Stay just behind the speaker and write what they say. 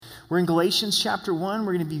We're in Galatians chapter 1.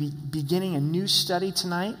 We're going to be beginning a new study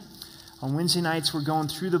tonight. On Wednesday nights, we're going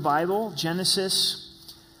through the Bible,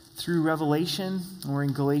 Genesis through Revelation. And we're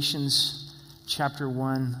in Galatians chapter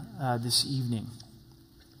 1 this evening.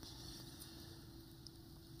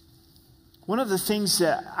 One of the things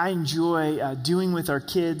that I enjoy doing with our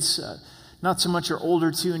kids, not so much our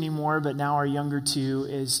older two anymore, but now our younger two,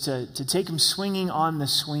 is to take them swinging on the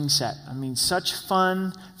swing set. I mean, such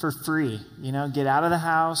fun for free. You know, get out of the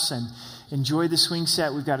house and enjoy the swing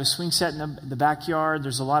set. We've got a swing set in the backyard.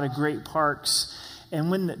 There's a lot of great parks. And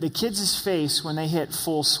when the kids' face, when they hit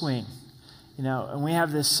full swing, you know, and we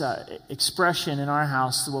have this expression in our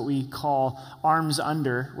house, what we call arms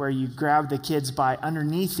under, where you grab the kids by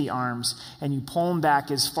underneath the arms and you pull them back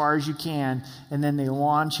as far as you can, and then they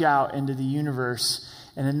launch out into the universe.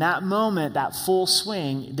 And in that moment, that full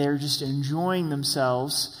swing, they're just enjoying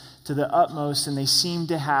themselves to the utmost, and they seem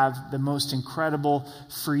to have the most incredible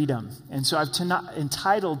freedom. And so I've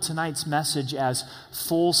entitled tonight's message as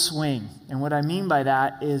Full Swing. And what I mean by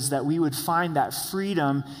that is that we would find that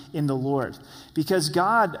freedom in the Lord, because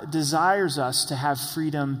God desires us to have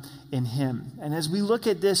freedom in Him. And as we look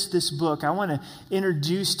at this book, I want to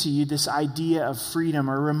introduce to you this idea of freedom,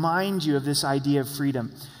 or remind you of this idea of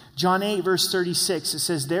freedom. John 8, verse 36, it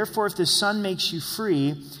says, "Therefore, if the Son makes you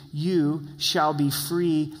free, you shall be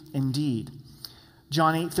free indeed."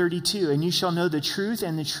 John 8:32, "And you shall know the truth,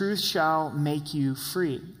 and the truth shall make you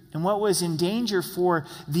free." And what was in danger for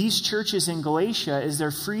these churches in Galatia is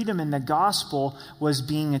their freedom in the gospel was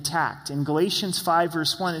being attacked. In Galatians 5,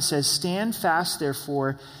 verse 1, it says, "Stand fast,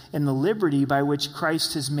 therefore, in the liberty by which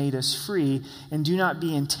Christ has made us free, and do not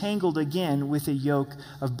be entangled again with a yoke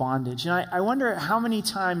of bondage." And I wonder how many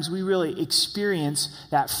times we really experience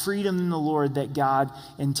that freedom in the Lord that God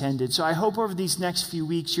intended. So I hope over these next few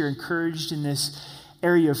weeks you're encouraged in this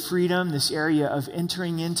area of freedom, this area of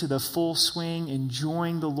entering into the full swing,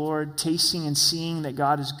 enjoying the Lord, tasting and seeing that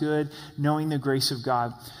God is good, knowing the grace of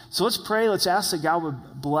God. So let's pray. Let's ask that God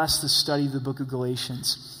would bless the study of the book of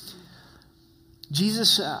Galatians.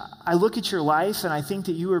 Jesus, I look at your life and I think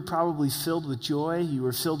that you were probably filled with joy. You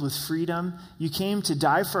were filled with freedom. You came to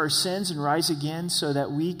die for our sins and rise again so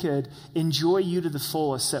that we could enjoy you to the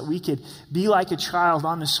fullest, that we could be like a child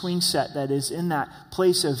on the swing set that is in that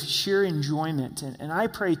place of sheer enjoyment. And I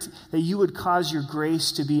pray that you would cause your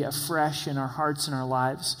grace to be afresh in our hearts and our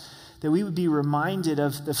lives, that we would be reminded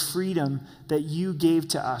of the freedom that you gave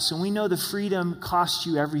to us. And we know the freedom cost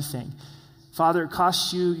you everything. Father, it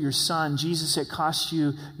cost you your Son. Jesus, it cost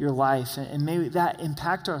you your life. And may that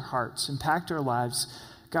impact our hearts, impact our lives.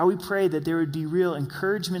 God, we pray that there would be real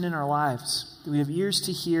encouragement in our lives, that we have ears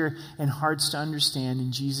to hear and hearts to understand.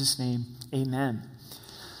 In Jesus' name, amen.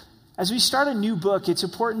 As we start a new book, it's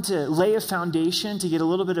important to lay a foundation, to get a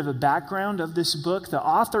little bit of a background of this book. The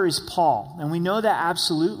author is Paul, and we know that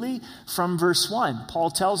absolutely from verse 1.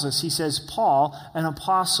 Paul tells us, he says, "Paul, an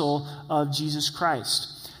apostle of Jesus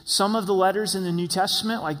Christ." Some of the letters in the New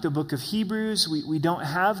Testament, like the book of Hebrews, we don't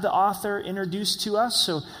have the author introduced to us,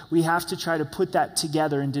 so we have to try to put that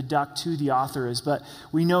together and deduct who the author is. But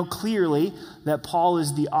we know clearly that Paul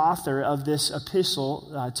is the author of this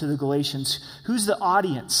epistle to the Galatians. Who's the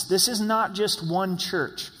audience? This is not just one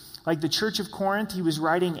church. Like the Church of Corinth, he was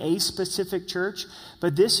writing a specific church,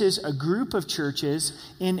 but this is a group of churches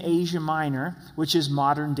in Asia Minor, which is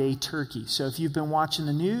modern-day Turkey. So if you've been watching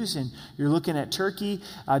the news and you're looking at Turkey,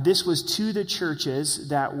 this was to the churches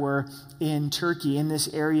that were in Turkey, in this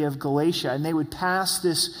area of Galatia, and they would pass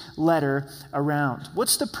this letter around.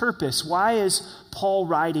 What's the purpose? Why is Paul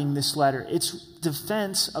writing this letter? It's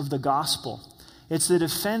defense of the gospel. It's the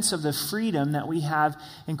defense of the freedom that we have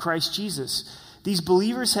in Christ Jesus. These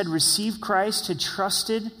believers had received Christ, had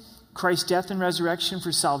trusted Christ's death and resurrection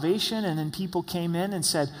for salvation, and then people came in and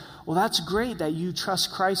said, "Well, that's great that you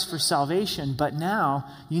trust Christ for salvation, but now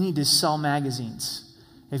you need to sell magazines.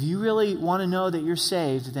 If you really want to know that you're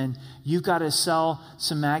saved, then you've got to sell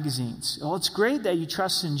some magazines. Well, it's great that you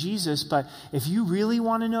trust in Jesus, but if you really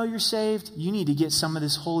want to know you're saved, you need to get some of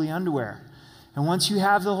this holy underwear. And once you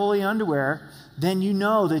have the holy underwear, then you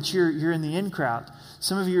know that you're in the in crowd."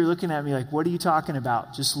 Some of you are looking at me like, "What are you talking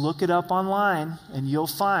about?" Just look it up online and you'll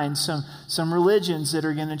find some religions that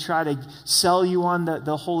are going to try to sell you on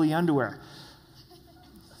the holy underwear.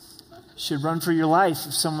 Should run for your life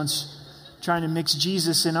if someone's trying to mix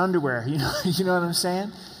Jesus in underwear. You know what I'm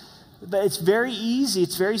saying? But it's very easy,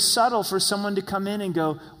 it's very subtle for someone to come in and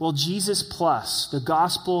go, "Well, Jesus plus, the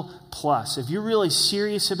gospel plus. If you're really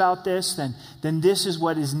serious about this, then this is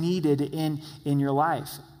what is needed in your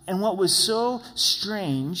life." And what was so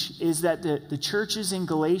strange is that the churches in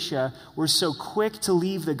Galatia were so quick to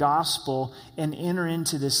leave the gospel and enter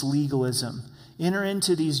into this legalism, enter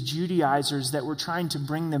into these Judaizers that were trying to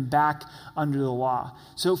bring them back under the law.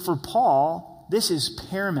 So for Paul, this is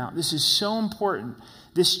paramount. This is so important.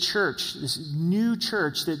 This church, this new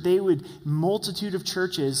church, that they would, multitude of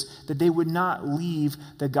churches, that they would not leave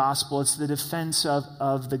the gospel. It's the defense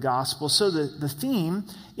of the gospel. So the theme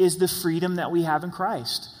is the freedom that we have in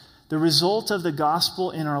Christ, the result of the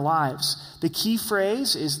gospel in our lives. The key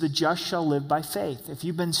phrase is the just shall live by faith. If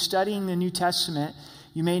you've been studying the New Testament,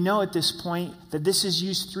 you may know at this point that this is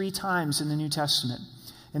used 3 times in the New Testament.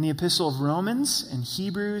 In the epistle of Romans and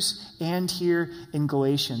Hebrews and here in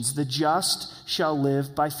Galatians. The just shall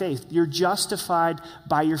live by faith. You're justified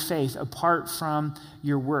by your faith apart from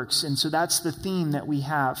your works. And so that's the theme that we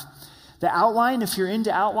have. The outline, if you're into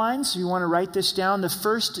outlines, if you want to write this down, the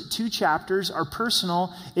first 2 chapters are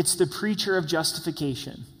personal. It's the preacher of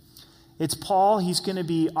justification. It's Paul. He's going to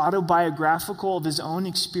be autobiographical of his own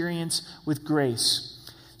experience with grace.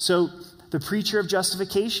 So the preacher of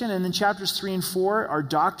justification, and then chapters 3 and 4 are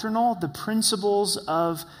doctrinal, the principles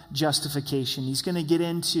of justification. He's going to get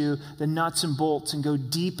into the nuts and bolts and go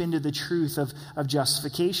deep into the truth of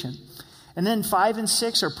justification. And then 5 and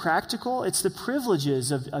 6 are practical. It's the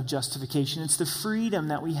privileges of justification. It's the freedom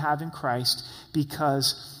that we have in Christ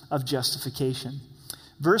because of justification.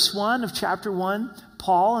 Verse 1 of chapter 1,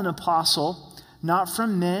 Paul, an apostle, not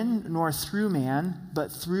from men nor through man,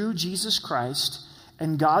 but through Jesus Christ,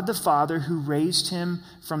 and God the Father who raised him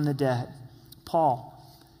from the dead. Paul,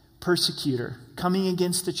 persecutor, coming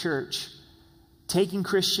against the church, taking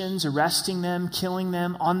Christians, arresting them, killing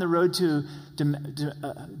them, on the road to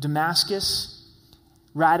Damascus,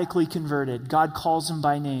 radically converted. God calls him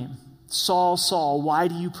by name. Saul, Saul, why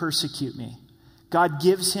do you persecute me? God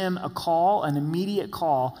gives him a call, an immediate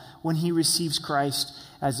call, when he receives Christ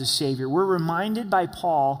as a Savior. We're reminded by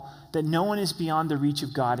Paul that no one is beyond the reach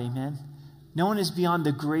of God, amen? No one is beyond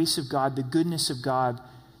the grace of God, the goodness of God,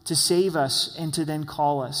 to save us and to then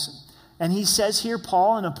call us. And he says here,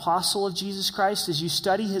 Paul, an apostle of Jesus Christ, as you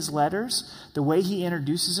study his letters, the way he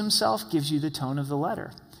introduces himself gives you the tone of the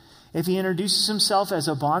letter. If he introduces himself as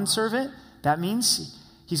a bondservant, that means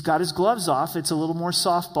he's got his gloves off. It's a little more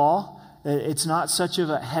softball. It's not such of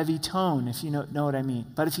a heavy tone, if you know what I mean.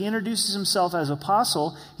 But if he introduces himself as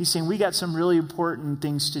apostle, he's saying we got some really important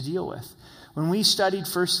things to deal with. When we studied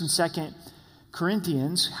 1st and 2nd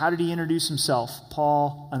Corinthians, how did he introduce himself?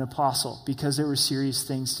 Paul, an apostle, because there were serious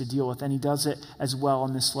things to deal with. And he does it as well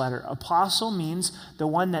in this letter. Apostle means the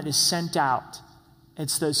one that is sent out.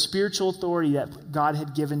 It's the spiritual authority that God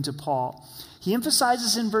had given to Paul. He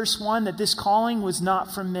emphasizes in verse 1 that this calling was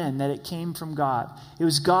not from men, that it came from God. It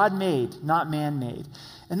was God-made, not man-made.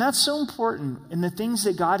 And that's so important in the things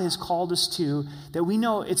that God has called us to, that we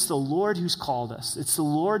know it's the Lord who's called us. It's the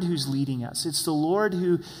Lord who's leading us. It's the Lord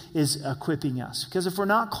who is equipping us. Because if we're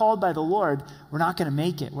not called by the Lord, we're not going to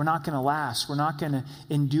make it. We're not going to last. We're not going to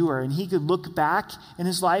endure. And he could look back in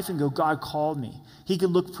his life and go, God called me. He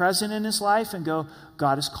could look present in his life and go,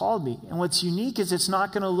 God has called me. And what's unique is it's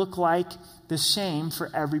not going to look like the same for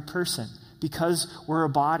every person, because we're a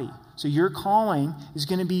body. So your calling is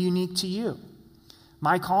going to be unique to you.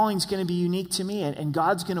 My calling is going to be unique to me, and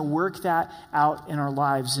God's going to work that out in our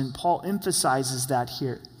lives. And Paul emphasizes that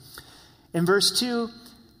here. In verse 2,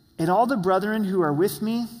 and all the brethren who are with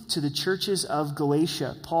me to the churches of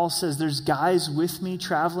Galatia. Paul says there's guys with me,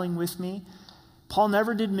 traveling with me. Paul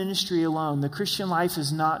never did ministry alone. The Christian life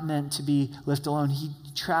is not meant to be lived alone. He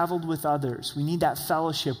traveled with others. We need that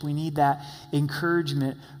fellowship. We need that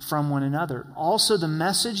encouragement from one another. Also, the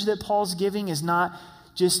message that Paul's giving is not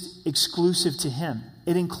just exclusive to him.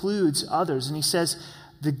 It includes others. And he says,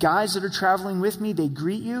 the guys that are traveling with me, they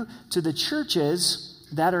greet you to the churches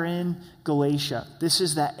that are in Galatia. This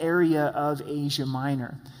is that area of Asia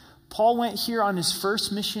Minor. Paul went here on his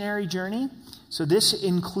first missionary journey. So this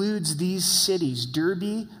includes these cities,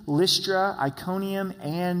 Derbe, Lystra, Iconium,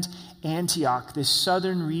 and Antioch, this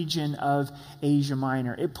southern region of Asia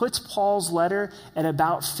Minor. It puts Paul's letter at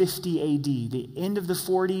about 50 AD, the end of the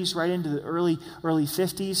 40s, right into the early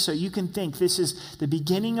 50s. So you can think this is the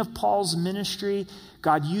beginning of Paul's ministry.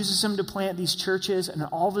 God uses him to plant these churches, and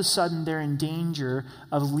all of a sudden they're in danger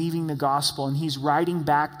of leaving the gospel. And he's writing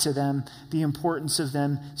back to them the importance of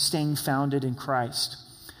them staying founded in Christ.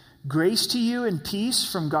 Grace to you and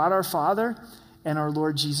peace from God our Father and our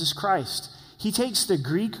Lord Jesus Christ. He takes the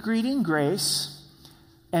Greek greeting, grace,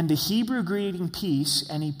 and the Hebrew greeting, peace,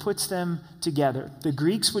 and he puts them together. The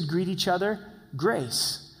Greeks would greet each other,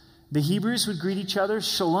 grace. The Hebrews would greet each other,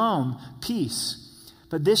 shalom, peace.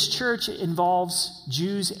 But this church involves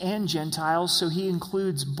Jews and Gentiles, so he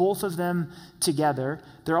includes both of them together.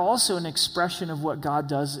 They're also an expression of what God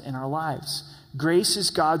does in our lives. Grace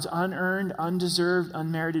is God's unearned, undeserved,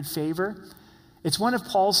 unmerited favor. It's one of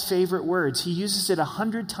Paul's favorite words. He uses it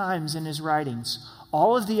 100 times in his writings.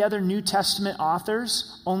 All of the other New Testament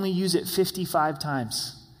authors only use it 55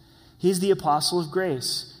 times. He's the apostle of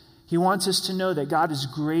grace. He wants us to know that God is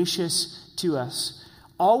gracious to us.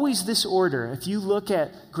 Always this order. If you look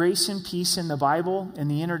at grace and peace in the Bible, in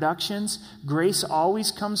the introductions, grace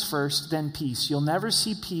always comes first, then peace. You'll never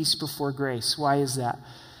see peace before grace. Why is that?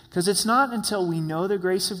 Because it's not until we know the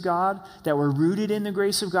grace of God, that we're rooted in the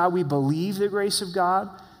grace of God, we believe the grace of God,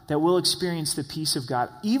 that we'll experience the peace of God.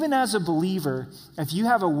 Even as a believer, if you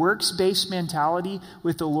have a works-based mentality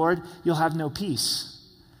with the Lord, you'll have no peace.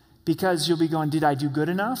 Because you'll be going, did I do good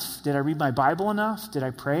enough? Did I read my Bible enough? Did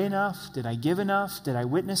I pray enough? Did I give enough? Did I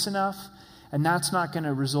witness enough? And that's not going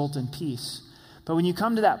to result in peace. But when you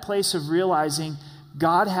come to that place of realizing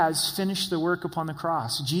God has finished the work upon the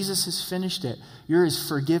cross, Jesus has finished it. You're as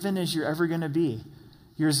forgiven as you're ever going to be.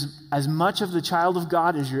 You're as much of the child of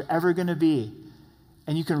God as you're ever going to be.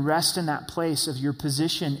 And you can rest in that place of your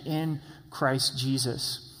position in Christ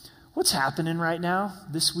Jesus. What's happening right now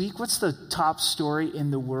this week? What's the top story in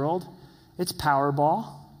the world? It's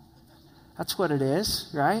Powerball. That's what it is,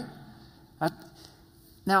 right?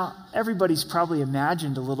 Now, everybody's probably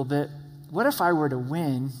imagined a little bit, what if I were to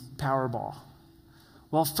win Powerball?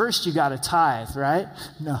 Well, first you got to tithe, right?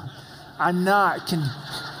 No, I'm not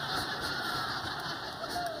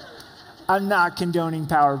condoning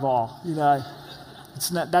Powerball. You know,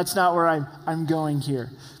 that's not where I'm going here.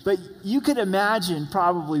 But you could imagine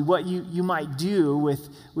probably what you might do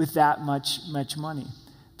with that much money.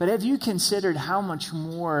 But have you considered how much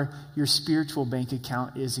more your spiritual bank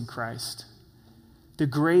account is in Christ? The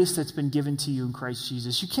grace that's been given to you in Christ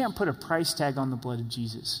Jesus. You can't put a price tag on the blood of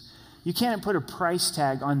Jesus. You can't put a price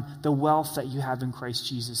tag on the wealth that you have in Christ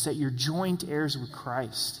Jesus, that you're joint heirs with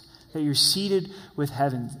Christ, that you're seated with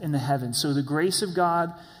heaven in the heavens. So the grace of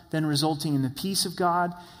God, then resulting in the peace of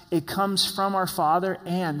God, it comes from our Father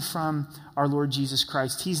and from our Lord Jesus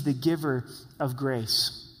Christ. He's the giver of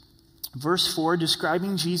grace. Verse 4,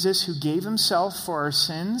 describing Jesus who gave himself for our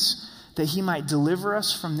sins, that he might deliver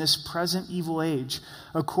us from this present evil age,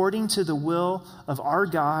 according to the will of our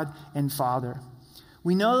God and Father.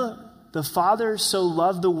 We know the Father so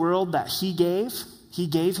loved the world that he gave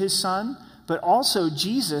his Son, but also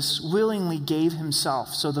Jesus willingly gave himself.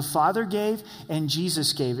 So the Father gave and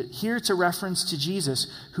Jesus gave it. Here it's a reference to Jesus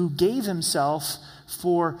who gave himself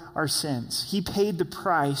for our sins. He paid the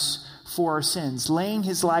price for our sins, laying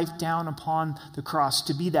his life down upon the cross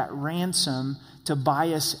to be that ransom to buy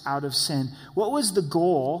us out of sin. What was the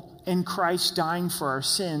goal in Christ dying for our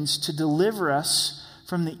sins? To deliver us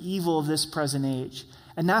from the evil of this present age.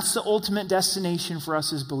 And that's the ultimate destination for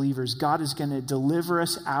us as believers. God is going to deliver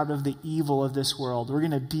us out of the evil of this world. We're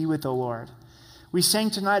going to be with the Lord. We sang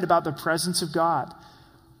tonight about the presence of God.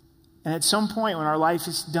 And at some point when our life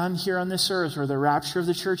is done here on this earth, where the rapture of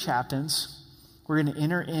the church happens, we're going to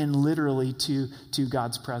enter in literally to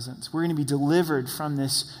God's presence. We're going to be delivered from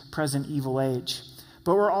this present evil age.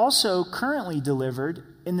 But we're also currently delivered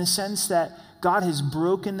in the sense that God has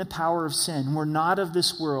broken the power of sin. We're not of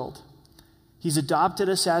this world. He's adopted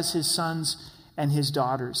us as his sons and his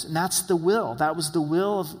daughters. And that's the will. That was the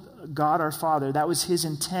will of God our Father. That was his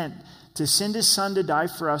intent, to send his Son to die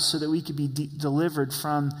for us so that we could be delivered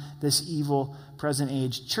from this evil present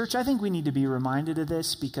age. Church, I think we need to be reminded of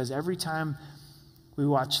this, because every time we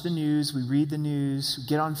watch the news, we read the news, we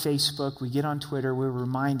get on Facebook, we get on Twitter, we're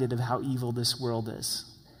reminded of how evil this world is.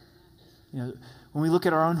 You know, when we look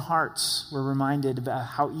at our own hearts, we're reminded about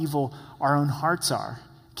how evil our own hearts are.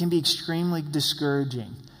 It can be extremely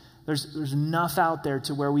discouraging. There's enough out there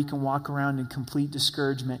to where we can walk around in complete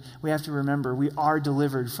discouragement. We have to remember we are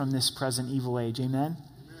delivered from this present evil age. Amen?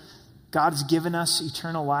 God has given us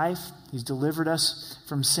eternal life. He's delivered us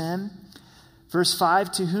from sin. Verse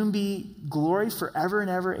 5, to whom be glory forever and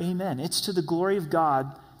ever. Amen. It's to the glory of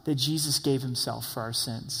God that Jesus gave himself for our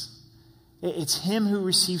sins. It's him who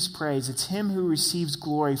receives praise. It's him who receives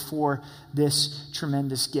glory for this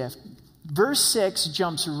tremendous gift. Verse 6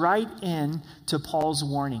 jumps right in to Paul's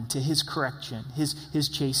warning, to his correction, his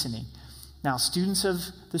chastening. Now, students of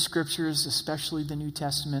the scriptures, especially the New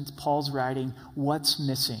Testament, Paul's writing, what's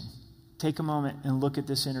missing? Take a moment and look at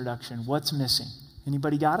this introduction. What's missing?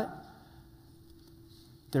 Anybody got it?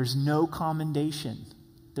 There's no commendation.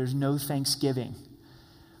 There's no thanksgiving.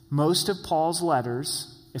 Most of Paul's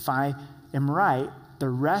letters, if I am right, the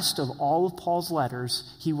rest of all of Paul's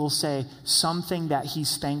letters, he will say something that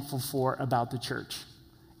he's thankful for about the church.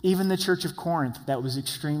 Even the church of Corinth that was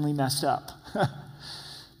extremely messed up.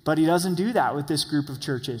 But he doesn't do that with this group of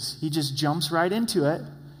churches. He just jumps right into it.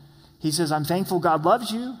 He says, I'm thankful God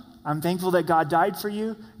loves you. I'm thankful that God died for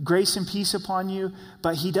you. Grace and peace upon you.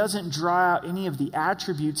 But he doesn't draw out any of the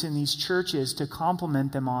attributes in these churches to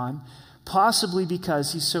compliment them on, possibly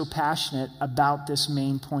because he's so passionate about this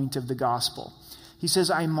main point of the gospel. He says,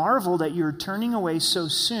 I marvel that you're turning away so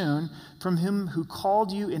soon from him who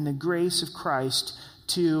called you in the grace of Christ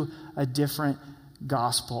to a different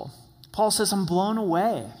gospel. Paul says, I'm blown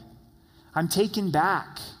away. I'm taken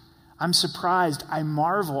back. I'm surprised. I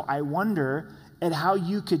marvel. I wonder at how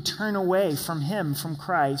you could turn away from him, from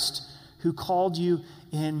Christ, who called you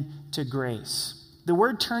into grace. The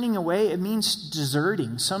word turning away, it means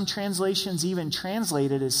deserting. Some translations even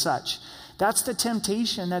translate it as such. That's the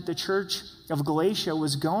temptation that the church of Galatia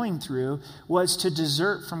was going through, was to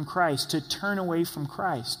desert from Christ, to turn away from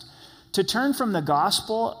Christ. To turn from the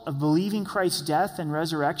gospel of believing Christ's death and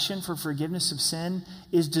resurrection for forgiveness of sin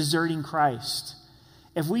is deserting Christ.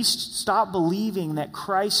 If we stop believing that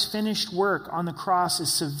Christ's finished work on the cross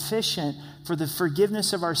is sufficient for the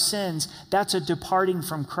forgiveness of our sins, that's a departing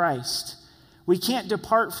from Christ. We can't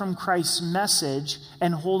depart from Christ's message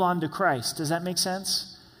and hold on to Christ. Does that make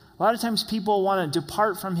sense? A lot of times people want to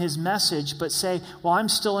depart from his message but say, well, I'm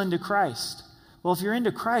still into Christ. Well, if you're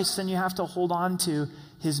into Christ, then you have to hold on to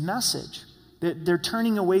his message. They're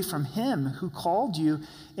turning away from him who called you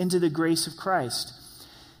into the grace of Christ.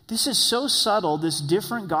 This is so subtle, this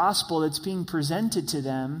different gospel that's being presented to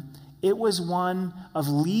them. It was one of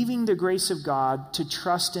leaving the grace of God to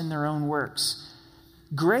trust in their own works.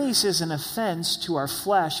 Grace is an offense to our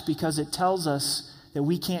flesh because it tells us that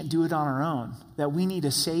we can't do it on our own, that we need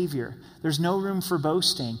a Savior. There's no room for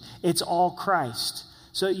boasting. It's all Christ.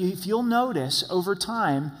 So if you'll notice over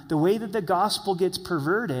time, the way that the gospel gets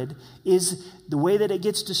perverted is the way that it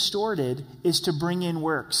gets distorted is to bring in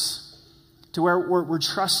works, to where we're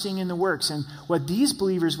trusting in the works. And what these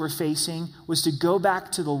believers were facing was to go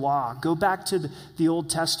back to the law, go back to the Old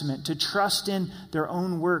Testament, to trust in their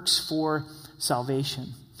own works for salvation.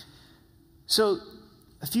 So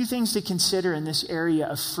a few things to consider in this area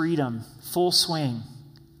of freedom, full swing.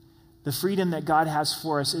 The freedom that God has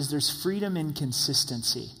for us is there's freedom in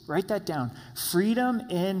consistency. Write that down. Freedom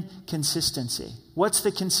in consistency. What's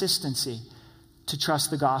the consistency? To trust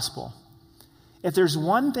the gospel. If there's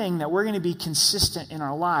one thing that we're going to be consistent in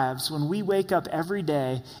our lives, when we wake up every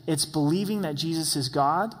day, it's believing that Jesus is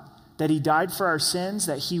God, that he died for our sins,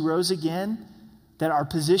 that he rose again, that our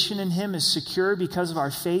position in him is secure because of our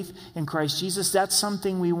faith in Christ Jesus. That's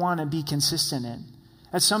something we want to be consistent in.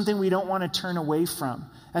 That's something we don't want to turn away from.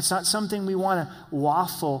 That's not something we want to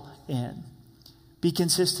waffle in. Be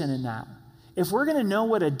consistent in that. If we're going to know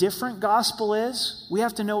what a different gospel is, we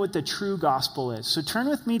have to know what the true gospel is. So turn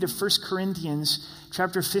with me to 1 Corinthians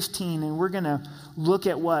chapter 15, and we're going to look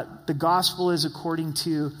at what the gospel is according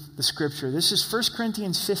to the scripture. This is 1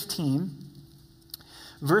 Corinthians 15,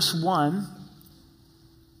 verse 1,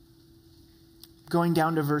 going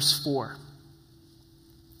down to verse 4.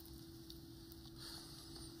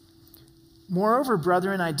 Moreover,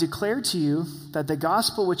 brethren, I declare to you that the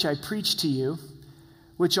gospel which I preached to you,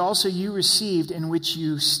 which also you received, in which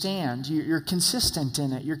you stand, you're consistent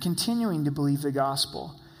in it, you're continuing to believe the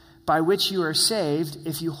gospel, by which you are saved,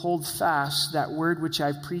 if you hold fast that word which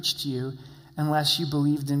I preached to you, unless you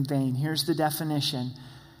believed in vain. Here's the definition.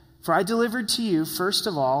 For I delivered to you, first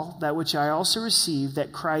of all, that which I also received,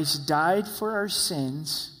 that Christ died for our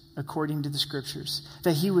sins, according to the scriptures,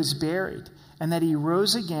 that he was buried, and that he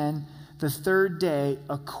rose again the third day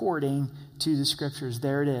according to the scriptures.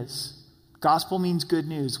 There it is. Gospel means good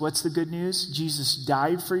news. What's the good news? Jesus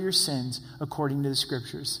died for your sins according to the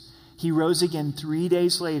scriptures. He rose again 3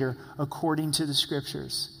 days later according to the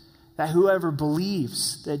scriptures. That whoever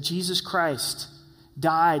believes that Jesus Christ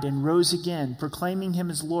died and rose again, proclaiming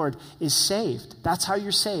him as Lord, is saved. That's how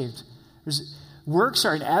you're saved. Works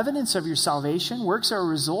are an evidence of your salvation. Works are a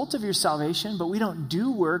result of your salvation, but we don't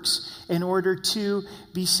do works in order to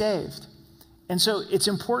be saved. And so it's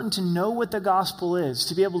important to know what the gospel is,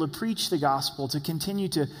 to be able to preach the gospel, to continue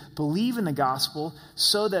to believe in the gospel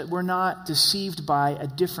so that we're not deceived by a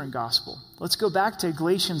different gospel. Let's go back to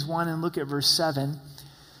Galatians 1 and look at verse 7.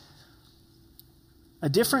 A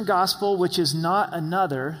different gospel which is not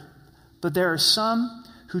another, but there are some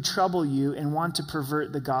who trouble you and want to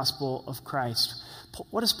pervert the gospel of Christ.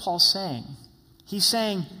 What is Paul saying? He's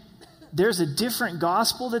saying there's a different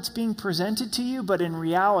gospel that's being presented to you, but in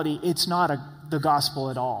reality, it's not the gospel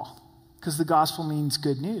at all. Because the gospel means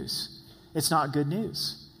good news. It's not good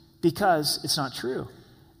news because it's not true.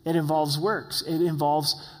 It involves works. It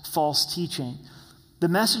involves false teaching. The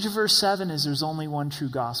message of verse 7 is there's only one true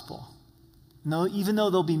gospel. No, even though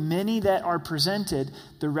there'll be many that are presented,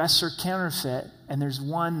 the rest are counterfeit, and there's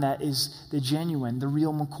one that is the genuine, the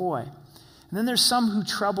real McCoy. And then there's some who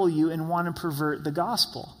trouble you and want to pervert the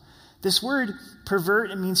gospel. This word pervert,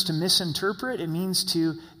 it means to misinterpret. It means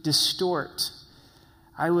to distort.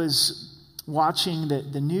 I was watching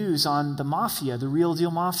the news on the mafia, the Real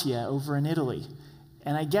Deal Mafia over in Italy.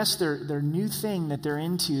 And I guess their new thing that they're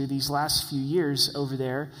into these last few years over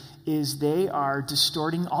there is they are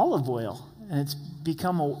distorting olive oil. And it's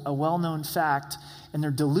become a well-known fact. And they're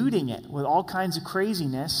diluting it with all kinds of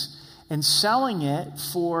craziness and selling it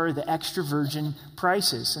for the extra virgin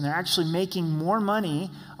prices. And they're actually making more money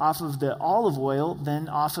off of the olive oil than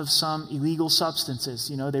off of some illegal substances.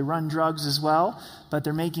 You know, they run drugs as well, but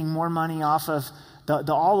they're making more money off of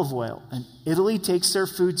the olive oil. And Italy takes their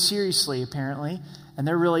food seriously, apparently, and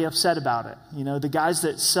they're really upset about it. You know, the guys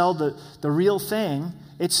that sell the real thing,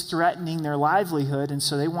 it's threatening their livelihood, and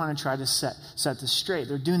so they want to try to set this straight.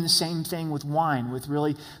 They're doing the same thing with wine, with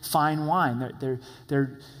really fine wine.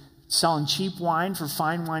 They're selling cheap wine for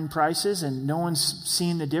fine wine prices, and no one's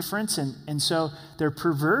seeing the difference. And so they're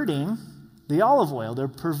perverting the olive oil. They're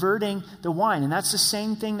perverting the wine. And that's the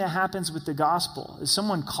same thing that happens with the gospel.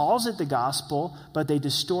 Someone calls it the gospel, but they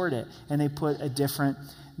distort it, and they put a different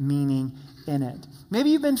meaning in it. Maybe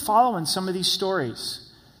you've been following some of these stories.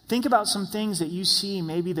 Think about some things that you see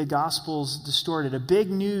maybe the gospel's distorted. A big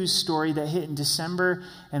news story that hit in December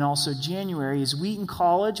and also January is Wheaton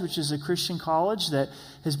College, which is a Christian college that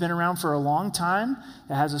has been around for a long time.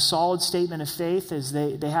 It has a solid statement of faith as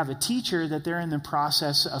they have a teacher that they're in the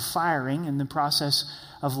process of firing, in the process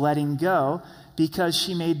of letting go, because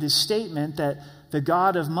she made this statement that the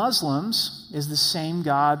God of Muslims is the same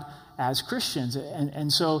God as Christians.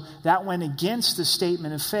 And so that went against the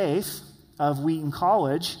statement of faith of Wheaton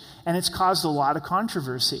College, and it's caused a lot of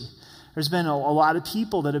controversy. There's been a lot of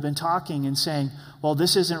people that have been talking and saying, well,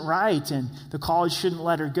 this isn't right, and the college shouldn't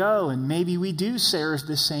let her go, and maybe we do serve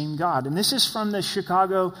the same God. And this is from the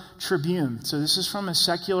Chicago Tribune. So this is from a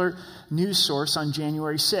secular news source on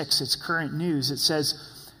January 6th. It's current news. It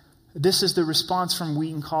says, this is the response from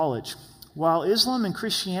Wheaton College. While Islam and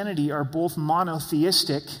Christianity are both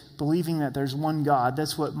monotheistic, believing that there's one God,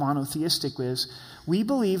 that's what monotheistic is, we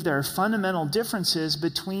believe there are fundamental differences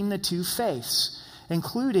between the two faiths,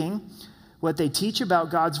 including what they teach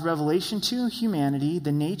about God's revelation to humanity,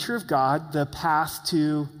 the nature of God, the path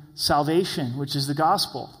to salvation, which is the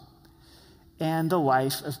gospel, and the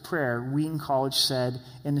life of prayer, Wheaton College said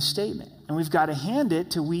in the statement. And we've got to hand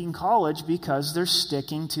it to Wheaton College because they're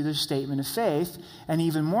sticking to their statement of faith, and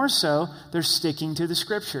even more so, they're sticking to the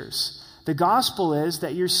scriptures. The gospel is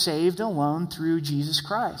that you're saved alone through Jesus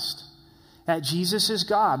Christ. That Jesus is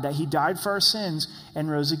God, that he died for our sins and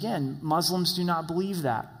rose again. Muslims do not believe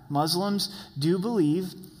that. Muslims do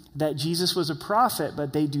believe that Jesus was a prophet,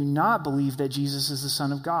 but they do not believe that Jesus is the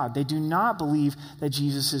Son of God. They do not believe that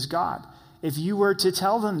Jesus is God. If you were to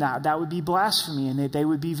tell them that, that would be blasphemy, and they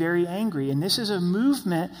would be very angry. And this is a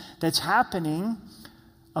movement that's happening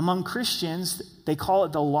among Christians. They call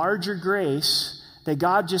it the larger grace, that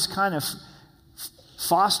God just kind of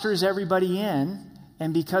fosters everybody in.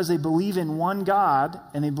 And because they believe in one God,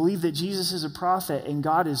 and they believe that Jesus is a prophet, and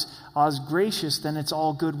God is gracious, then it's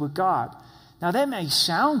all good with God. Now that may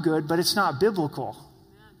sound good, but it's not biblical.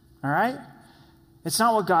 All right? It's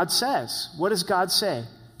not what God says. What does God say?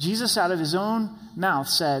 Jesus out of his own mouth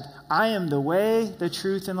said, I am the way, the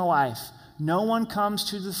truth, and the life. No one comes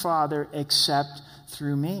to the Father except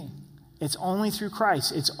through me. It's only through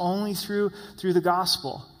Christ. It's only through the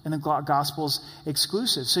gospel. And the gospel's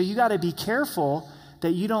exclusive. So you got to be careful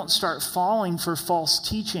that you don't start falling for false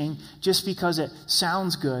teaching just because it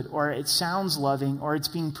sounds good or it sounds loving or it's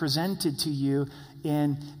being presented to you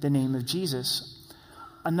in the name of Jesus.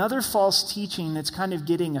 Another false teaching that's kind of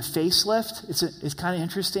getting a facelift, it's kind of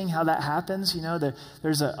interesting how that happens. You know,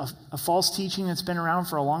 there's a false teaching that's been around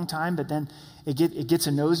for a long time, but then it gets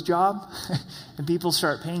a nose job and people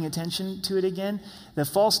start paying attention to it again. The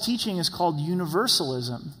false teaching is called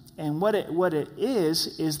universalism. And what it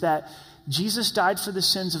is that Jesus died for the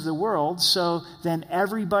sins of the world, so then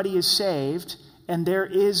everybody is saved, and there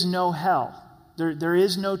is no hell. There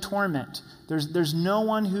is no torment. There's no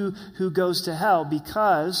one who goes to hell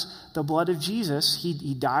because the blood of Jesus,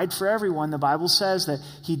 he died for everyone. The Bible says that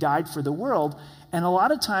he died for the world. And a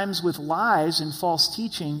lot of times with lies and false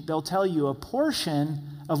teaching, they'll tell you a portion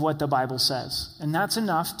of what the Bible says. And that's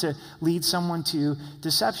enough to lead someone to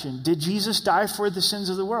deception. Did Jesus die for the sins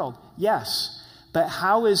of the world? Yes. But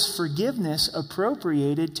how is forgiveness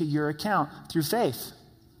appropriated to your account? Through faith.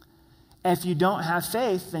 If you don't have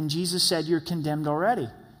faith, then Jesus said you're condemned already.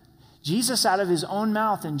 Jesus, out of his own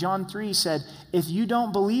mouth in John 3, said, if you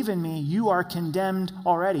don't believe in me, you are condemned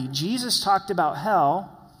already. Jesus talked about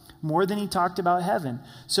hell more than he talked about heaven.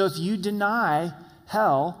 So if you deny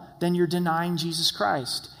hell, then you're denying Jesus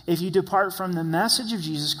Christ. If you depart from the message of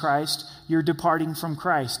Jesus Christ, you're departing from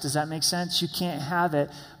Christ. Does that make sense? You can't have it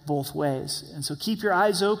both ways. And so keep your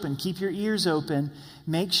eyes open, keep your ears open.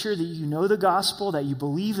 Make sure that you know the gospel, that you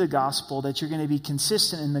believe the gospel, that you're going to be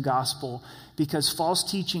consistent in the gospel, because false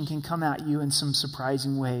teaching can come at you in some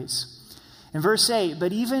surprising ways. In verse 8,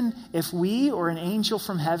 but even if we or an angel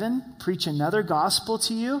from heaven preach another gospel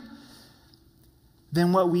to you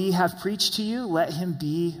than what we have preached to you, let him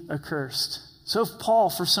be accursed. So if Paul,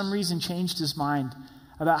 for some reason, changed his mind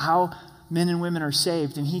about how men and women are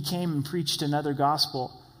saved, and he came and preached another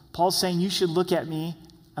gospel, Paul's saying, you should look at me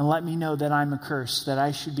and let me know that I'm accursed, that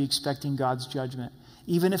I should be expecting God's judgment.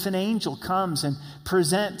 Even if an angel comes and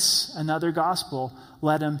presents another gospel,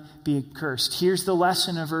 let him be accursed. Here's the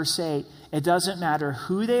lesson of verse 8. It doesn't matter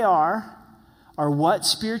who they are or what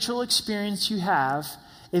spiritual experience you have.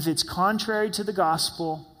 If it's contrary to the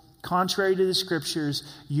gospel, contrary to the scriptures,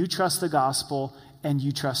 you trust the gospel and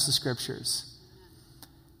you trust the scriptures.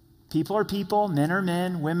 People are people, men are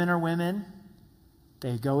men, women are women.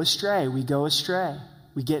 They go astray. We go astray.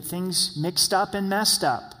 We get things mixed up and messed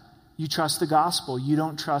up. You trust the gospel. You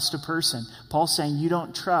don't trust a person. Paul's saying you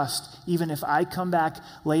don't trust even if I come back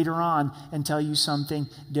later on and tell you something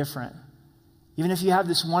different. Even if you have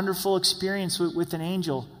this wonderful experience with an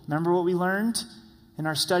angel. Remember what we learned in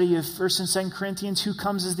our study of 1 and 2 Corinthians? Who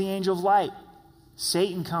comes as the angel of light?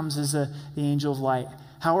 Satan comes as the angel of light.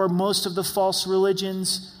 How are most of the false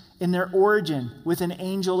religions in their origin? With an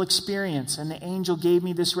angel experience. And the angel gave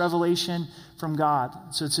me this revelation from God.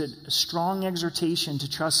 So it's a strong exhortation to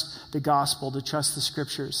trust the gospel, to trust the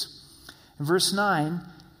scriptures. In verse 9,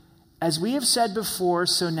 as we have said before,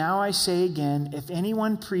 so now I say again, if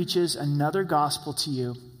anyone preaches another gospel to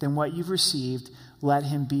you than what you've received, let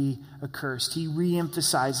him be accursed. He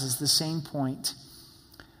reemphasizes the same point.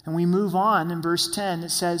 And we move on in verse 10. It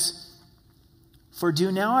says, for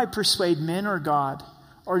do now I persuade men or God?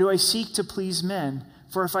 Or do I seek to please men?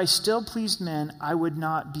 For if I still pleased men, I would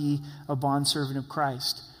not be a bondservant of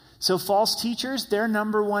Christ. So false teachers, their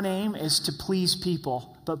number one aim is to please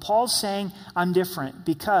people. But Paul's saying, I'm different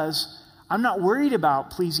because I'm not worried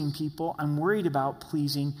about pleasing people. I'm worried about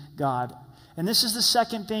pleasing God. And this is the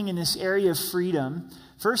second thing in this area of freedom.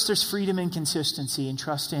 First, there's freedom in consistency and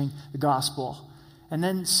trusting the gospel. And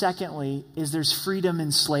then secondly, is there's freedom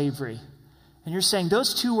in slavery. And you're saying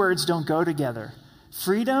those two words don't go together.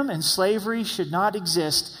 Freedom and slavery should not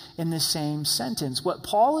exist in the same sentence. What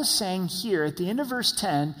Paul is saying here at the end of verse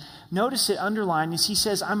 10, notice it underlined, is he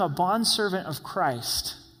says, I'm a bondservant of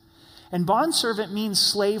Christ. And bondservant means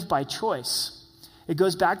slave by choice. It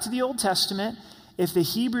goes back to the Old Testament. If the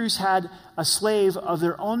Hebrews had a slave of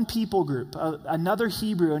their own people group, another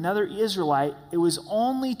Hebrew, another Israelite, it was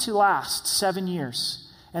only to last 7 years.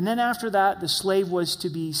 And then after that, the slave was to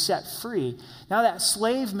be set free. Now that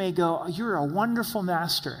slave may go, oh, you're a wonderful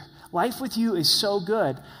master. Life with you is so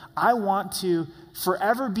good. I want to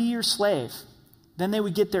forever be your slave. Then they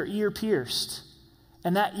would get their ear pierced.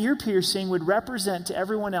 And that ear piercing would represent to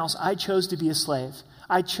everyone else, I chose to be a slave.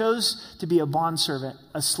 I chose to be a bondservant,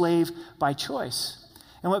 a slave by choice.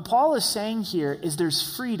 And what Paul is saying here is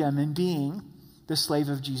there's freedom in being the slave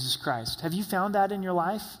of Jesus Christ. Have you found that in your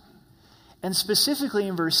life? And specifically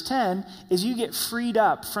in verse 10 is you get freed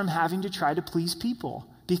up from having to try to please people.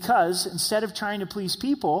 Because instead of trying to please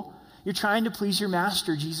people, you're trying to please your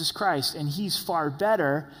master, Jesus Christ. And he's far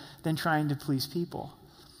better than trying to please people.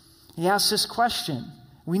 He asks this question.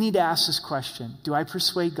 We need to ask this question. Do I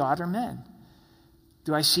persuade God or men?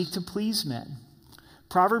 Do I seek to please men?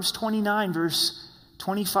 Proverbs 29 verse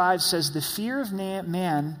 25 says, the fear of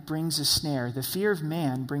man brings a snare. The fear of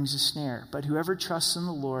man brings a snare. But whoever trusts in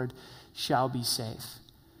the Lord shall be safe.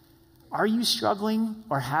 Are you struggling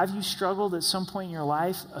or have you struggled at some point in your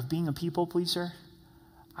life of being a people pleaser?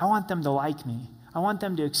 I want them to like me. I want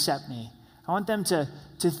them to accept me. I want them to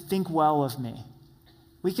think well of me.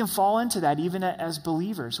 We can fall into that even as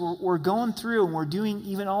believers. We're going through and we're doing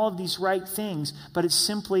even all of these right things, but it's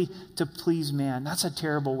simply to please man. That's a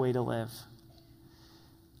terrible way to live.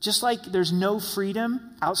 Just like there's no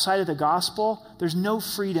freedom outside of the gospel, there's no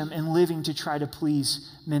freedom in living to try to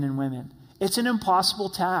please men and women. It's an impossible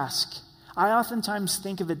task. I oftentimes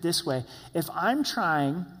think of it this way. If I'm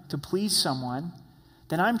trying to please someone,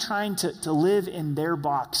 then I'm trying to live in their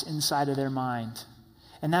box inside of their mind.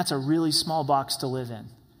 And that's a really small box to live in.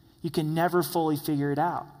 You can never fully figure it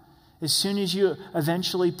out. As soon as you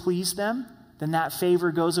eventually please them, then that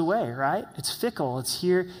favor goes away, right? It's fickle. It's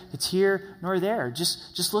here nor there.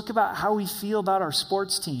 Just look about how we feel about our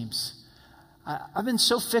sports teams. I've been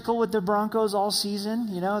so fickle with the Broncos all season.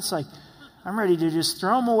 It's like I'm ready to just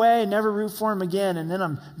throw them away and never root for them again. And then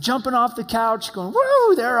I'm jumping off the couch going,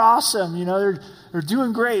 woo, they're awesome. They're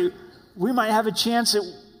doing great. We might have a chance at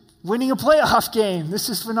winning a playoff game. This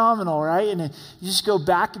is phenomenal, right? And you just go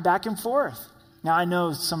back and forth. Now, I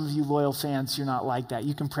know some of you loyal fans, you're not like that.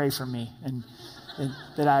 You can pray for me and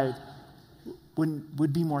that I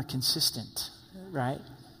would be more consistent, right?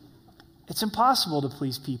 It's impossible to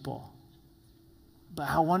please people. But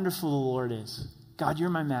how wonderful the Lord is. God, you're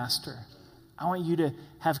my master. I want you to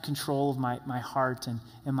have control of my heart and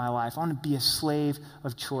my life. I want to be a slave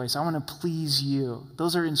of choice. I want to please you.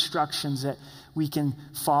 Those are instructions that we can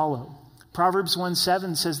follow. Proverbs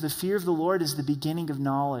 1:7 says, the fear of the Lord is the beginning of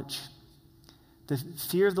knowledge. The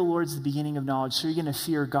fear of the Lord is the beginning of knowledge. So you're going to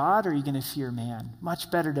fear God or are you going to fear man?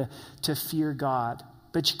 Much better to fear God.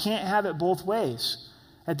 But you can't have it both ways.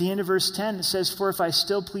 At the end of verse 10, it says, for if I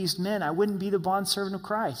still pleased men, I wouldn't be the bondservant of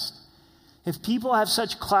Christ. If people have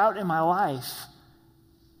such clout in my life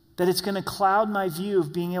that it's going to cloud my view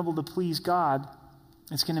of being able to please God,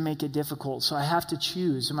 it's going to make it difficult. So I have to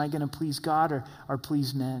choose. Am I going to please God or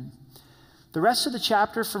please men? The rest of the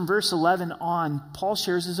chapter from verse 11 on, Paul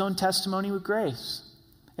shares his own testimony with grace.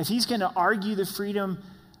 If he's going to argue the freedom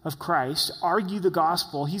of Christ, argue the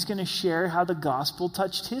gospel, he's going to share how the gospel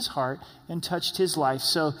touched his heart and touched his life.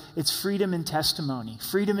 So it's freedom and testimony.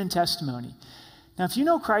 Freedom and testimony. Now, if you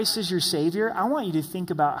know Christ as your Savior, I want you to think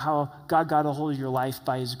about how God got a hold of your life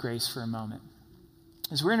by his grace for a moment.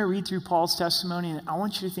 As we're going to read through Paul's testimony, and I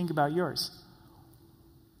want you to think about yours.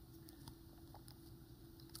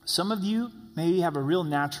 Some of you maybe have a real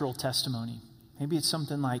natural testimony. Maybe it's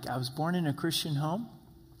something like, I was born in a Christian home.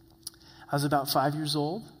 I was about 5 years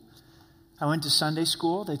old. I went to Sunday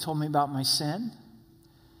school. They told me about my sin.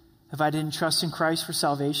 If I didn't trust in Christ for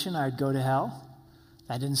salvation, I'd go to hell.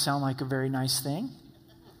 That didn't sound like a very nice thing.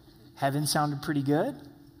 Heaven sounded pretty good.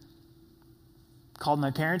 Called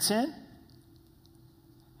my parents in.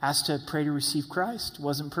 Asked to pray to receive Christ.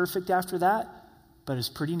 Wasn't perfect after that, but it's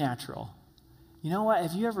pretty natural. You know what?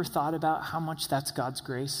 Have you ever thought about how much that's God's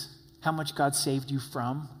grace? How much God saved you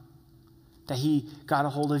from? That he got a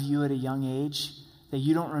hold of you at a young age? That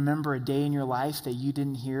you don't remember a day in your life that you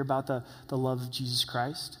didn't hear about the love of Jesus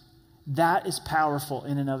Christ? That is powerful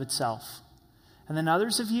in and of itself. And then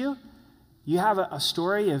others of you, you have a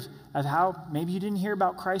story of how maybe you didn't hear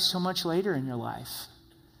about Christ so much later in your life.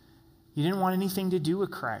 You didn't want anything to do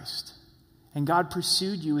with Christ. And God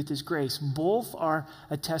pursued you with his grace. Both are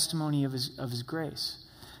a testimony of his grace.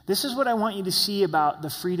 This is what I want you to see about the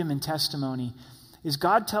freedom and testimony, is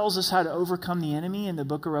God tells us how to overcome the enemy in the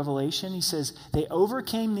book of Revelation. He says, they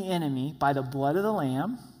overcame the enemy by the blood of the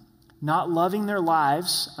Lamb, not loving their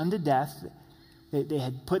lives unto death. They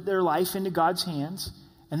had put their life into God's hands.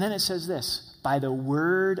 And then it says this, by the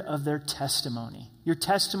word of their testimony. Your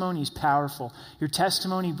testimony is powerful. Your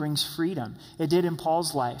testimony brings freedom. It did in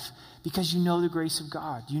Paul's life because you know the grace of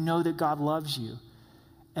God. You know that God loves you.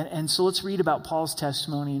 And so let's read about Paul's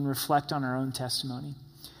testimony and reflect on our own testimony.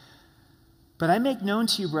 But I make known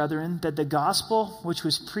to you, brethren, that the gospel which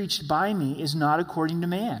was preached by me is not according to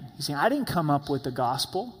man. He's saying, I didn't come up with the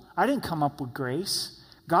gospel. I didn't come up with grace.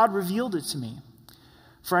 God revealed it to me.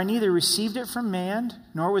 For I neither received it from man,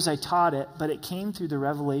 nor was I taught it, but it came through the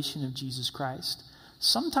revelation of Jesus Christ.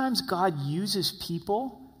 Sometimes God uses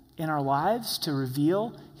people in our lives to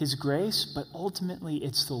reveal his grace, but ultimately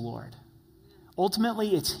it's the Lord.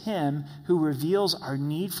 Ultimately, it's him who reveals our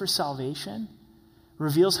need for salvation,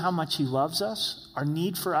 reveals how much he loves us, our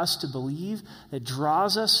need for us to believe, that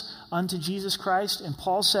draws us unto Jesus Christ. And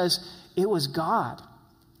Paul says, it was God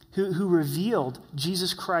who revealed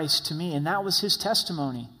Jesus Christ to me. And that was his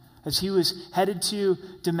testimony as he was headed to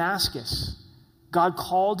Damascus. God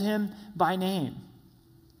called him by name.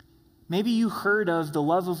 Maybe you heard of the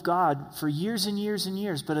love of God for years and years and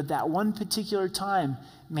years, but at that one particular time,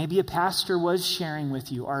 maybe a pastor was sharing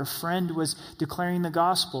with you, or a friend was declaring the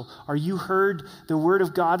gospel, or you heard the word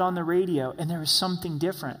of God on the radio, and there was something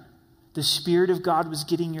different. The Spirit of God was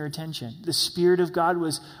getting your attention. The Spirit of God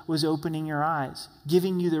was opening your eyes,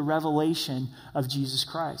 giving you the revelation of Jesus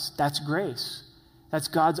Christ. That's grace. That's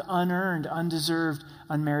God's unearned, undeserved,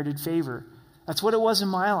 unmerited favor. That's what it was in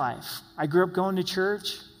my life. I grew up going to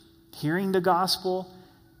church, hearing the gospel,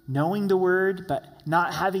 knowing the word, but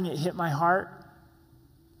not having it hit my heart.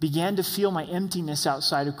 Began to feel my emptiness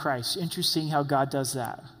outside of Christ. Interesting how God does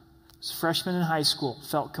that. I was a freshman in high school,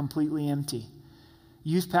 felt completely empty.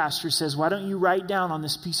 Youth pastor says, why don't you write down on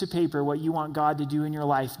this piece of paper what you want God to do in your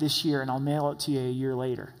life this year, and I'll mail it to you a year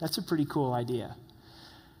later. That's a pretty cool idea.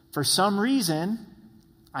 For some reason,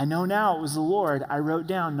 I know now it was the Lord. I wrote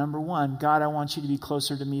down, number one, God, I want you to be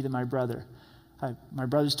closer to me than my brother. My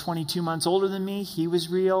brother's 22 months older than me. He was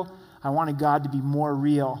real. I wanted God to be more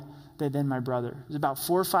real than my brother. It was about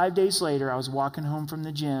 4 or 5 days later, I was walking home from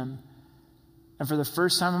the gym, and for the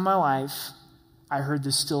first time in my life, I heard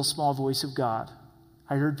the still small voice of God.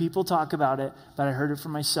 I heard people talk about it, but I heard it for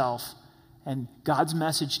myself. And God's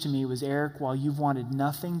message to me was, Eric, while you've wanted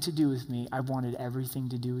nothing to do with me, I've wanted everything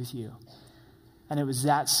to do with you. And it was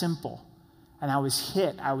that simple. And I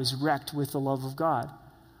was wrecked with the love of God.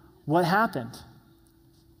 What happened?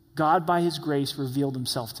 God, by his grace, revealed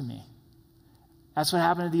himself to me. That's what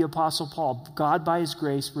happened to the Apostle Paul. God, by his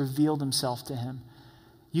grace, revealed himself to him.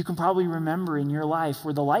 You can probably remember in your life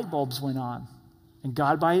where the light bulbs went on. And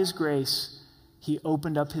God, by his grace, he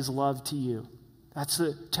opened up his love to you. That's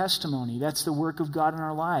the testimony. That's the work of God in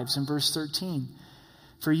our lives. In verse 13,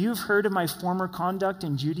 for you have heard of my former conduct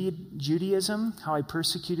in Judaism, how I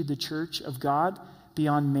persecuted the church of God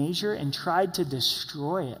beyond measure and tried to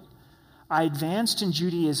destroy it. I advanced in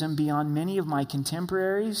Judaism beyond many of my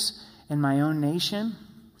contemporaries in my own nation,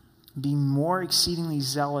 being more exceedingly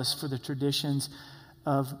zealous for the traditions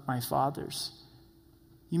of my fathers.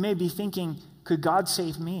 You may be thinking, could God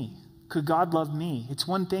save me? Could God love me? It's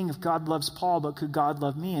one thing if God loves Paul, but could God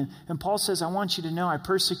love me? And Paul says, I want you to know I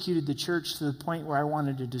persecuted the church to the point where I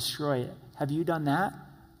wanted to destroy it. Have you done that?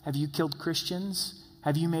 Have you killed Christians?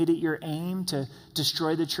 Have you made it your aim to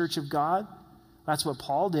destroy the church of God? That's what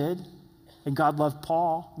Paul did. And God loved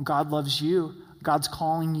Paul. And God loves you. God's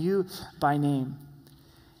calling you by name.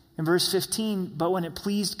 In verse 15, but when it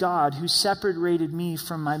pleased God, who separated me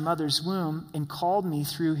from my mother's womb and called me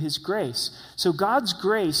through his grace. So God's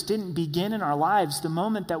grace didn't begin in our lives the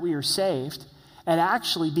moment that we were saved. It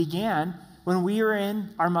actually began when we were in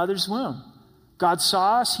our mother's womb. God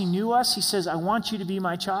saw us. He knew us. He says, I want you to be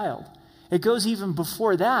my child. It goes even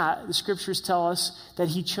before that. The scriptures tell us that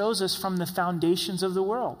he chose us from the foundations of the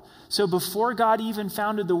world. So before God even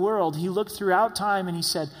founded the world, he looked throughout time and he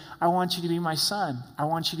said, I want you to be my son. I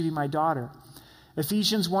want you to be my daughter.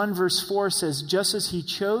 Ephesians 1 verse 4 says, just as he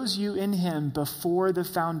chose you in him before the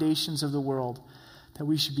foundations of the world, that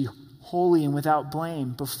we should be holy and without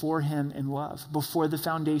blame before him in love, before the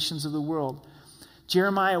foundations of the world.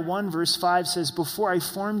 Jeremiah 1 verse 5 says, before I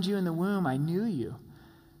formed you in the womb, I knew you.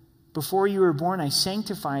 Before you were born, I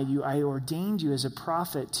sanctified you. I ordained you as a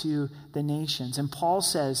prophet to the nations. And Paul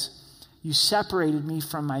says, you separated me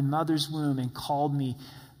from my mother's womb and called me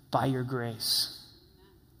by your grace.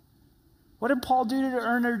 What did Paul do to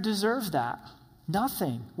earn or deserve that?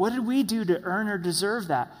 Nothing. What did we do to earn or deserve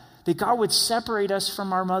that? That God would separate us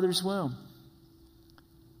from our mother's womb.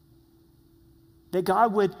 That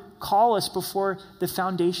God would call us before the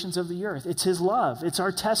foundations of the earth. It's his love. It's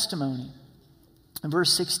our testimony. In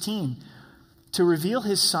verse 16, to reveal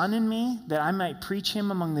his son in me, that I might preach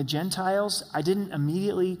him among the Gentiles, I didn't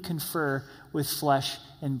immediately confer with flesh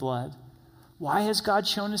and blood. Why has God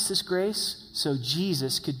shown us this grace? So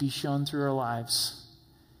Jesus could be shown through our lives.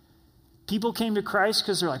 People came to Christ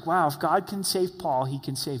because they're like, wow, if God can save Paul, he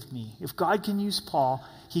can save me. If God can use Paul,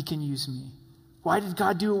 he can use me. Why did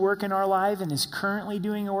God do a work in our life and is currently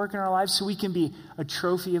doing a work in our lives? So we can be a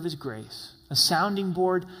trophy of his grace. A sounding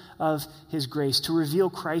board of his grace to reveal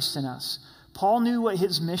Christ in us. Paul knew what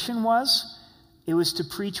his mission was. It was to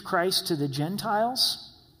preach Christ to the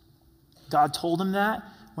Gentiles. God told him that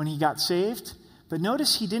when he got saved. But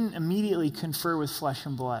notice he didn't immediately confer with flesh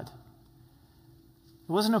and blood.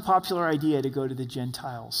 It wasn't a popular idea to go to the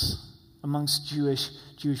Gentiles amongst Jewish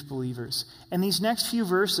believers. And these next few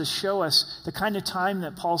verses show us the kind of time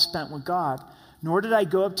that Paul spent with God. Nor did I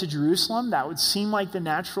go up to Jerusalem. That would seem like the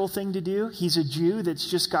natural thing to do. He's a Jew that's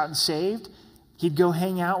just gotten saved. He'd go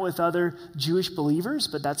hang out with other Jewish believers,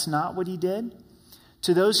 but that's not what he did.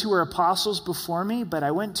 To those who were apostles before me, but I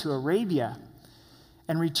went to Arabia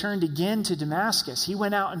and returned again to Damascus. He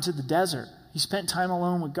went out into the desert. He spent time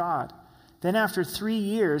alone with God. Then after 3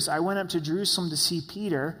 years, I went up to Jerusalem to see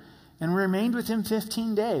Peter and remained with him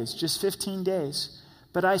 15 days, just 15 days.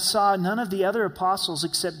 But I saw none of the other apostles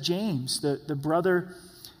except James, the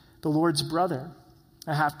Lord's brother,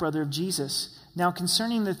 a half-brother of Jesus. Now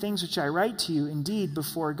concerning the things which I write to you, indeed,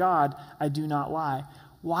 before God, I do not lie.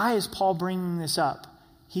 Why is Paul bringing this up?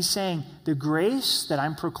 He's saying, the grace that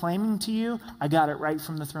I'm proclaiming to you, I got it right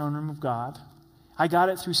from the throne room of God. I got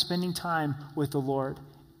it through spending time with the Lord.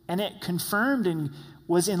 And it confirmed and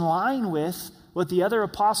was in line with what the other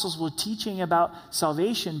apostles were teaching about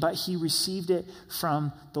salvation, but he received it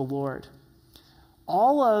from the Lord.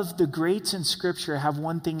 All of the greats in Scripture have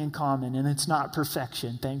one thing in common, and it's not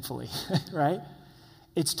perfection, thankfully, right?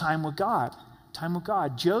 It's time with God. Time with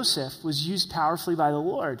God. Joseph was used powerfully by the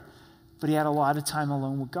Lord, but he had a lot of time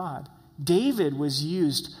alone with God. David was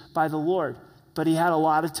used by the Lord, but he had a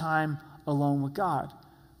lot of time alone with God.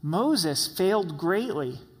 Moses failed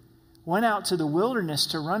greatly, went out to the wilderness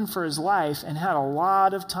to run for his life, and had a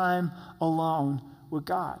lot of time alone with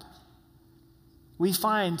God. We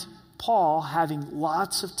find Paul having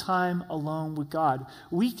lots of time alone with God.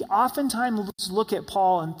 We oftentimes look at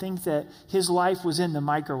Paul and think that his life was in the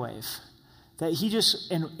microwave. That he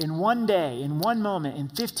just, in one day, in one moment, in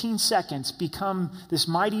 15 seconds, become this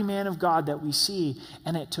mighty man of God that we see,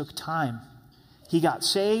 and it took time. He got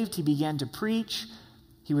saved, he began to preach,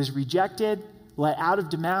 he was rejected, let out of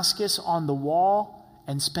Damascus on the wall,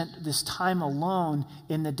 and spent this time alone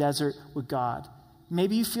in the desert with God.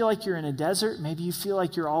 Maybe you feel like you're in a desert, maybe you feel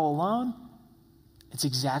like you're all alone. It's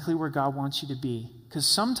exactly where God wants you to be. Because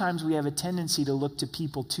sometimes we have a tendency to look to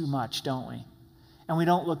people too much, don't we? And we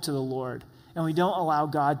don't look to the Lord. And we don't allow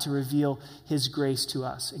God to reveal his grace to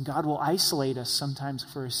us. And God will isolate us sometimes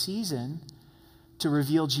for a season to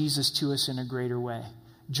reveal Jesus to us in a greater way.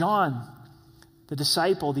 John, the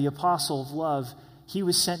disciple, the apostle of love, he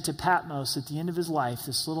was sent to Patmos at the end of his life,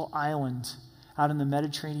 this little island out in the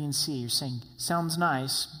Mediterranean Sea. You're saying, sounds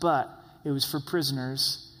nice, but it was for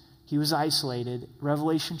prisoners. He was isolated.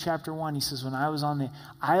 Revelation chapter 1, he says, when I was on the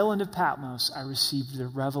island of Patmos, I received the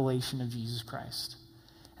revelation of Jesus Christ.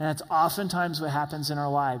 And that's oftentimes what happens in our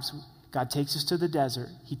lives. God takes us to the desert.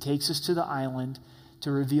 He takes us to the island to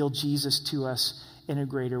reveal Jesus to us in a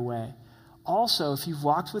greater way. Also, if you've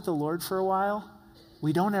walked with the Lord for a while,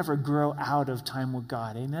 we don't ever grow out of time with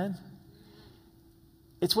God. Amen?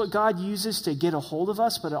 It's what God uses to get a hold of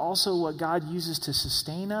us, but also what God uses to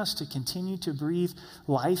sustain us, to continue to breathe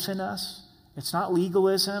life in us. It's not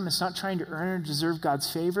legalism. It's not trying to earn or deserve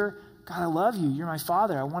God's favor. God, I love you. You're my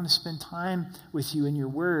Father. I want to spend time with you in your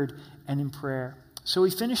word and in prayer. So we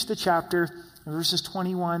finished the chapter, verses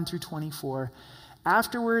 21 through 24.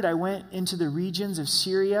 Afterward, I went into the regions of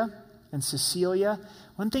Syria and Cilicia.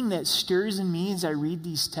 One thing that stirs in me as I read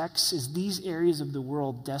these texts is these areas of the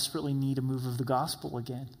world desperately need a move of the gospel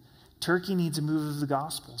again. Turkey needs a move of the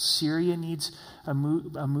gospel. Syria needs a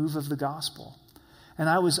move of the gospel. And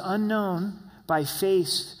I was unknown by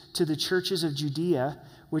face to the churches of Judea,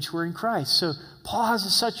 which were in Christ. So Paul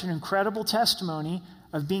has such an incredible testimony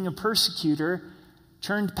of being a persecutor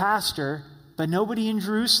turned pastor, but nobody in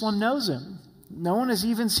Jerusalem knows him. No one has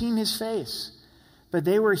even seen his face. But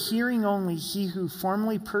they were hearing only, he who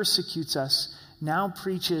formerly persecutes us now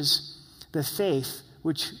preaches the faith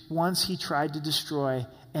which once he tried to destroy,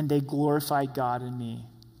 and they glorified God in me.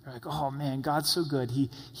 They're like, oh man, God's so good.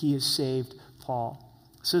 He has saved Paul.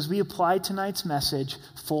 So as we apply tonight's message,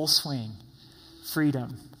 full swing.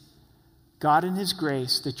 Freedom. God in his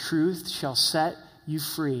grace, the truth shall set you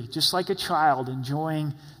free. Just like a child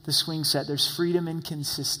enjoying the swing set, there's freedom in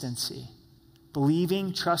consistency.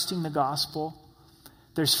 Believing, trusting the gospel.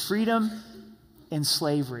 There's freedom in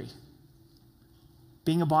slavery.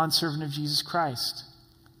 Being a bondservant of Jesus Christ.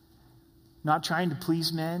 Not trying to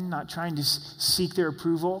please men, not trying to seek their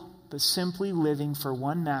approval, but simply living for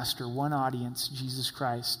one master, one audience, Jesus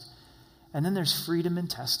Christ. And then there's freedom in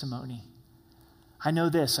testimony. I know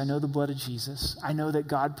this. I know the blood of Jesus. I know that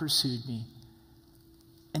God pursued me.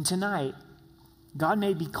 And tonight, God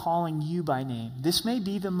may be calling you by name. This may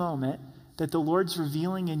be the moment that the Lord's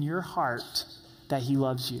revealing in your heart that he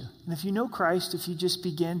loves you. And if you know Christ, if you just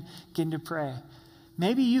begin to pray.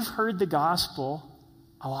 Maybe you've heard the gospel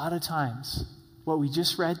a lot of times, what we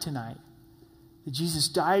just read tonight. That Jesus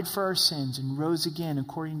died for our sins and rose again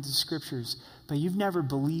according to the scriptures, but you've never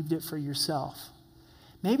believed it for yourself.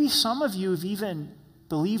 Maybe some of you have even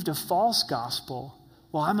believed a false gospel.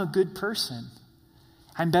 Well, I'm a good person.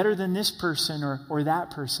 I'm better than this person or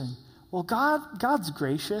that person. Well, God's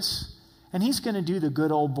gracious, and he's going to do the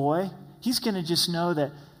good old boy. He's going to just know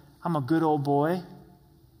that I'm a good old boy.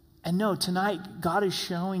 And no, tonight, God is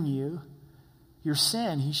showing you your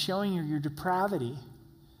sin. He's showing you your depravity.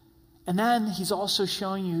 And then he's also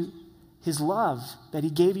showing you his love, that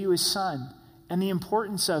he gave you his son, and the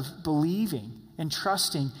importance of believing and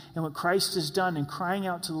trusting in what Christ has done and crying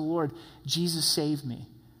out to the Lord, Jesus, save me.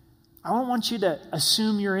 I don't want you to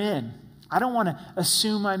assume you're in. I don't want to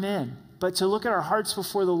assume I'm in, but to look at our hearts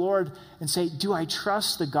before the Lord and say, do I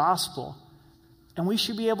trust the gospel? And we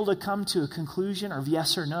should be able to come to a conclusion of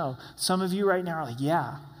yes or no. Some of you right now are like,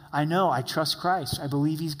 yeah, I know, I trust Christ. I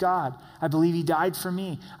believe he's God. I believe he died for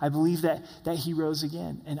me. I believe that he rose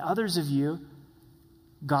again. And others of you,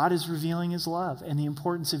 God is revealing his love and the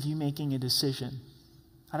importance of you making a decision.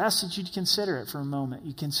 I'd ask that you'd consider it for a moment.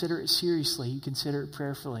 You consider it seriously. You consider it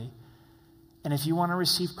prayerfully. And if you want to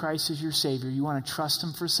receive Christ as your Savior, you want to trust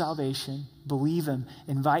him for salvation, believe him,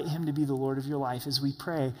 invite him to be the Lord of your life. As we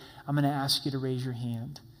pray, I'm going to ask you to raise your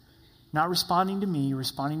hand. Not responding to me,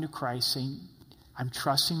 responding to Christ, saying, I'm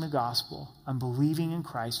trusting the gospel. I'm believing in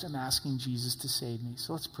Christ. I'm asking Jesus to save me.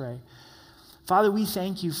 So let's pray. Father, we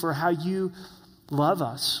thank you for how you love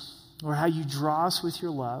us, or how you draw us with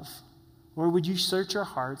your love. Lord, would you search our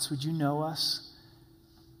hearts? Would you know us?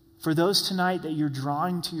 For those tonight that you're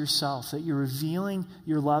drawing to yourself, that you're revealing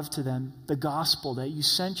your love to them, the gospel, that you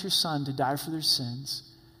sent your Son to die for their sins,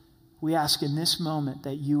 we ask in this moment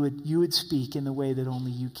that you would speak in the way that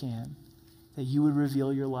only you can, that you would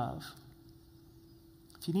reveal your love.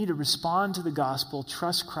 If you need to respond to the gospel,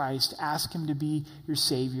 trust Christ, ask him to be your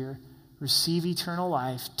Savior, receive eternal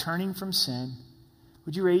life, turning from sin,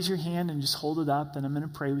 would you raise your hand and just hold it up, and I'm going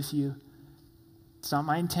to pray with you. It's not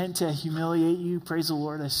my intent to humiliate you. Praise the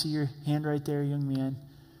Lord. I see your hand right there, young man.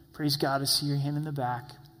 Praise God. I see your hand in the back.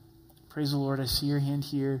 Praise the Lord. I see your hand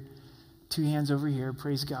here. 2 hands over here.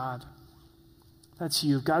 Praise God. That's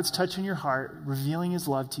you. If God's touching your heart, revealing his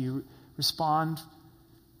love to you, respond.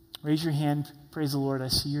 Raise your hand. Praise the Lord. I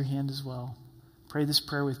see your hand as well. Pray this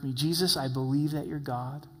prayer with me. Jesus, I believe that you're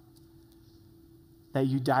God, that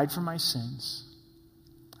you died for my sins,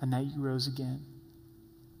 and that you rose again.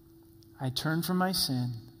 I turn from my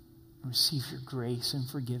sin and receive your grace and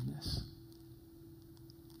forgiveness.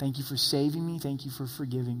 Thank you for saving me. Thank you for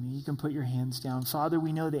forgiving me. You can put your hands down. Father,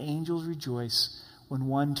 we know the angels rejoice when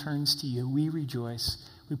one turns to you. We rejoice.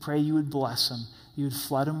 We pray you would bless them. You would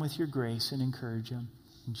flood them with your grace and encourage them.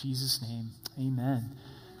 In Jesus' name, amen.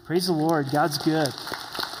 Praise the Lord. God's good.